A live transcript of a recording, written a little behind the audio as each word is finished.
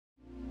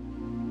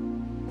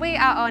We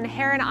are on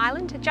Heron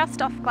Island,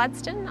 just off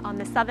Gladstone on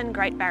the southern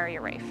Great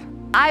Barrier Reef.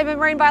 I'm a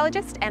marine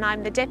biologist and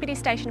I'm the Deputy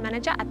Station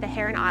Manager at the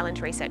Heron Island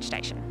Research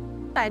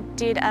Station. I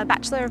did a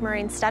Bachelor of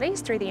Marine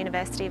Studies through the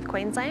University of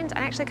Queensland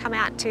and actually come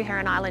out to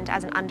Heron Island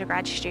as an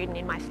undergrad student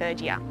in my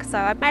third year. So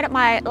I've made it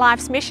my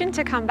life's mission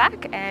to come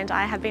back, and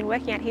I have been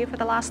working out here for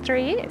the last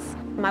 3 years.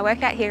 My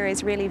work out here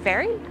is really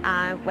varied,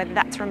 whether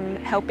that's from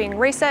helping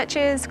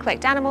researchers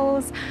collect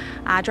animals,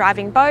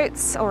 driving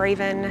boats, or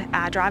even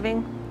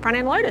driving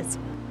front-end loaders.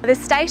 The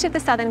state of the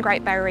southern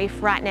Great Barrier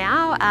Reef right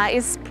now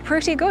is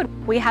pretty good.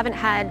 We haven't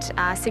had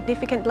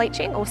significant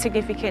bleaching or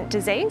significant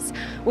disease.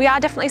 We are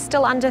definitely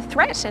still under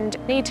threat and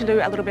need to do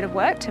a little bit of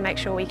work to make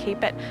sure we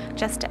keep it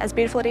just as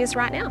beautiful as it is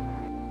right now.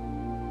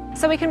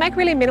 So we can make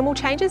really minimal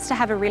changes to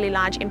have a really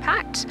large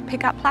impact.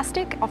 Pick up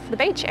plastic off the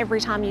beach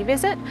every time you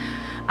visit,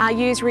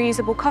 use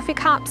reusable coffee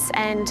cups,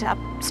 and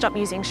stop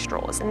using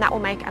straws, and that will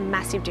make a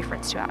massive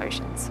difference to our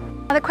oceans.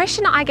 The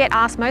question I get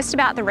asked most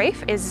about the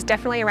reef is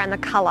definitely around the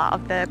colour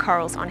of the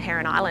corals on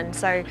Heron Island.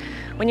 So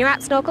when you're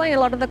out snorkelling, a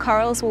lot of the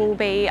corals will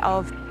be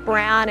of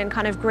brown and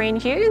kind of green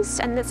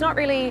hues, and it's not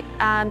really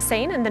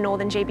seen in the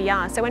northern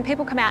GBR. So when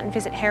people come out and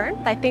visit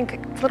Heron, they think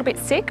it's a little bit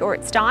sick or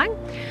it's dying.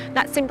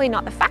 That's simply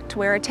not the fact.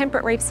 We're a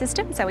temperate reef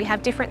system, so we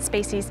have different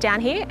species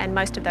down here, and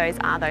most of those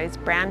are those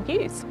brown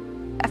hues.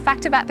 A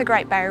fact about the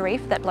Great Barrier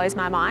Reef that blows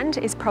my mind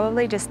is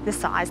probably just the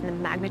size and the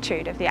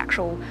magnitude of the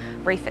actual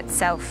reef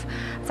itself.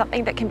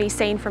 Something that can be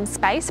seen from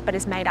space but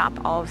is made up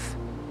of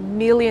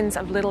millions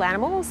of little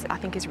animals, I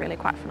think is really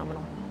quite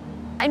phenomenal.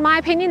 In my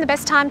opinion, the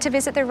best time to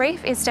visit the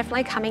reef is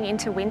definitely coming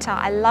into winter.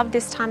 I love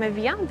this time of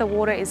year. The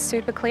water is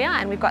super clear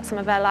and we've got some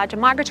of our larger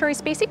migratory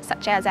species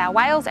such as our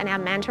whales and our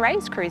manta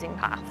rays cruising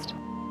past.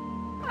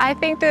 I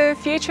think the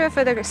future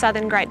for the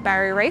southern Great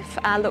Barrier Reef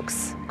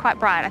looks quite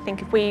bright. I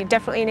think we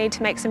definitely need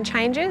to make some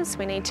changes.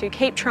 We need to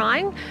keep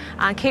trying,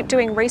 keep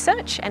doing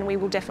research, and we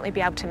will definitely be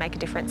able to make a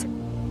difference.